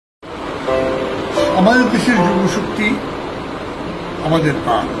আমাদের দেশের যুবশক্তি আমাদের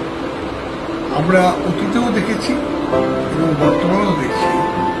প্রাণ। আমরা অতীতেও দেখেছি এবং বর্তমানেও দেখছি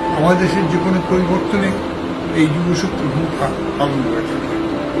আমাদের দেশের যে কোনো পরিবর্তনে এই যুবশক্তির ভূমিকা পালন করে থাকে।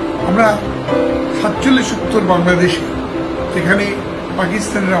 আমরা 47-70 বাংলাদেশে যেখানে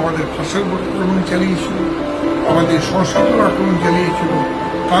পাকিস্তানের আমাদের ভাষার আক্রমণ চালিয়েছিল, আমাদের সংস্কৃতির আক্রমণ চালিয়েছিল,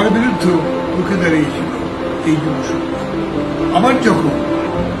 তার বিরুদ্ধেও রুখে দাঁড়িয়েছিল এই যুবশক্তি। আবার যখন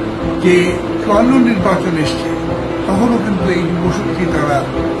যে 54 নির্বাচন এসছে তখনও কিন্তু এই যুবশক্তি তারা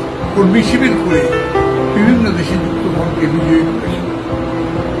কর্মী শিবির করে বিভিন্ন দেশে যুক্তফ্রন্টকে বিজয়ী করেছিল।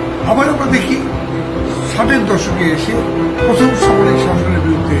 আবার আমরা দেখি 60-এর দশকে এসে প্রথম সামরিক শাসনের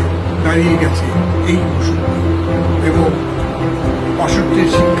বিরুদ্ধে দাঁড়িয়ে গেছে এই যুবশক্তি এবং 65-এর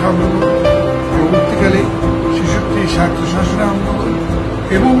শিক্ষা আন্দোলন, পরবর্তীকালে 66-এর স্বায়ত্তশাসন আন্দোলন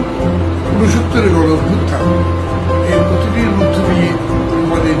এবং 69-এর গণ-অভ্যুত্থান, এর প্রতিটির মধ্য দিয়ে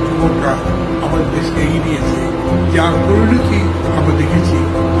আমাদের যুবকরা আমাদের দেশকে এগিয়ে নিয়েছে, যার পরিণতি আমরা দেখেছি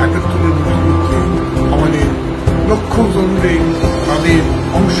 71-এর মুক্তিযুদ্ধে আমাদের লক্ষ তরুণে তাদের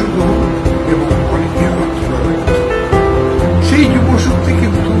অংশগ্রহণ এবং অনেকে আত্মদান। সেই যুবশক্তি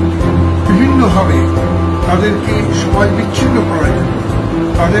কিন্তু বিভিন্নভাবে তাদেরকে সমাজ বিচ্ছিন্ন করার জন্য,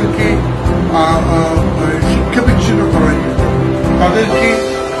 তাদেরকে শিক্ষা বিচ্ছিন্ন করার জন্য, তাদেরকে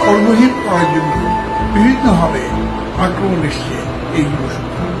কর্মহীন করার জন্য বিভিন্নভাবে আক্রমণ এসছে এই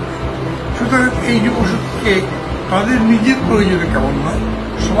যুবশক্তি। সুতরাং এই যুবশক্তিকে তাদের নিজের প্রয়োজনে কেমন নয়,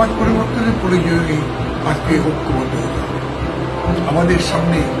 সমাজ পরিবর্তনের প্রয়োজনে আজকে ঐক্যবদ্ধ হতে হবে। আমাদের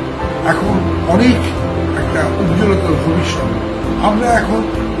সামনে এখন অনেক একটা উজ্জ্বলতর ভবিষ্যৎ। আমরা এখন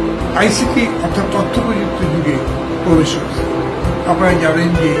আইসিটি অর্থাৎ তথ্য প্রযুক্তির যুগে প্রবেশ করেছি। আপনারা জানেন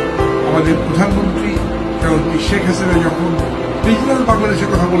যে আমাদের প্রধানমন্ত্রী শেখ হাসিনা যখন ডিজিটাল বাংলাদেশের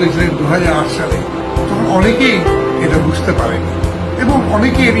কথা বলেছিলেন 2008 সালে, তখন অনেকেই এটা বুঝতে পারেনি এবং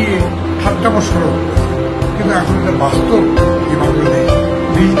অনেকে নিয়ে ঠাট্টা মশকরা করেছে। কিন্তু এখন এটা বাস্তব যে বাংলাদেশ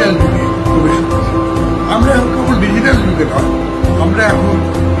ডিজিটাল যুগে প্রবেশ করেছে। আমরা এখন কেবল ডিজিটাল যুগে নয়, আমরা এখন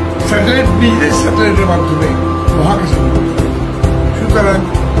নিজেদের স্যাটেলাইটের মাধ্যমে মহাকাশে। সুতরাং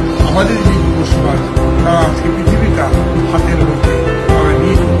আমাদের যে যুব সমাজ তারা আজকে পৃথিবীটা হাতের মধ্যে তারা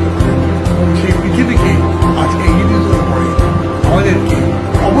নিয়ে চলতে পারে। সেই পৃথিবীকে আজকে এগিয়ে নিয়ে যেতে পারে আমাদেরকে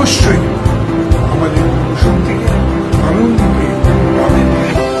অবশ্যই আমাদের শক্তিকে কানুনকে তাদেরকে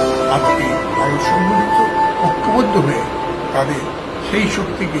আজকে আরো সংগঠিত ঐক্যবদ্ধ হয়ে তাদের সেই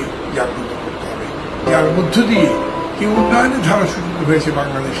শক্তিকে জাগ্রত করতে হবে, যার মধ্য দিয়ে কি উন্নয়নের ধারা সূচিত হয়েছে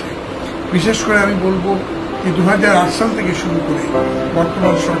বাংলাদেশে। বিশেষ করে আমি বলবো যে 2008 সাল থেকে শুরু করে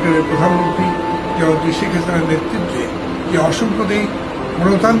বর্তমান সরকারের প্রধানমন্ত্রী জননেত্রী শেখ হাসিনার নেতৃত্বে যে অসাম্প্রদায়িক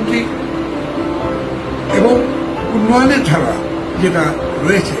গণতান্ত্রিক এবং উন্নয়নের ধারা যেটা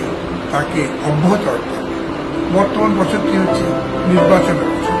রয়েছে তাকে অব্যাহত রাখতে হবে। বর্তমান বছরটি হচ্ছে নির্বাচনের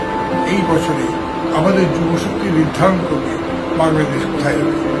বছর। এই বছরে আমাদের যুবশক্তি নির্ধারণ করবে বাংলাদেশ কোথায়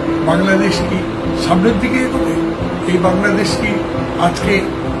যাবে। বাংলাদেশ কি সামনের দিকে এগোবে? এই বাংলাদেশ কি আজকে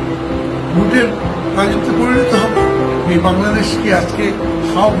ভোটের রাজত্বে পরিণত হবে? এই বাংলাদেশ কি আজকে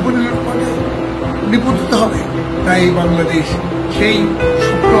সাবধানের পরে নিপতিত হবে? তাই এই বাংলাদেশ সেই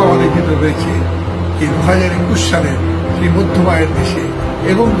স্বপ্ন আমাদের ভিতরে রয়েছে যে 2021 সালের সেই মধ্যমায়ের দেশে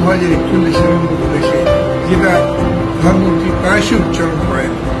এবং 2041 সালের মতো দেশে, যেটা প্রধানমন্ত্রী প্রায়শই উচ্চারণ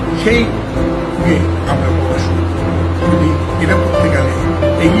করেন, সেই যুগে আমরা প্রবেশ করব। যদি এটা করতে গেলে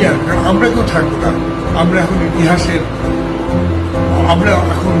এগিয়ে আর, কারণ আমরা কেউ থাকবো না। আমরা এখন ইতিহাসের, আমরা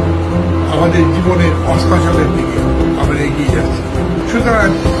এখন আমাদের জীবনের অস্তাচলের দিকে আমরা এগিয়ে যাচ্ছি। সুতরাং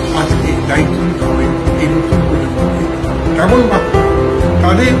আজকে দায়িত্ব নিতে হবে এই নতুন প্রজন্মকে। কেবলমাত্র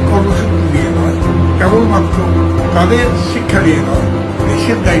তাদের কর্মসূচি দিয়ে নয়, কেবলমাত্র তাদের শিক্ষা দিয়ে নয়,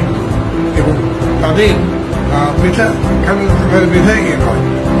 দেশের দায়িত্ব এবং তাদের মেধায় গিয়ে নয়,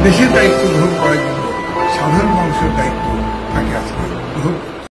 দেশের দায়িত্ব গ্রহণ করার জন্য সাধারণ মানুষের দায়িত্ব তাকে আজকে গ্রহণ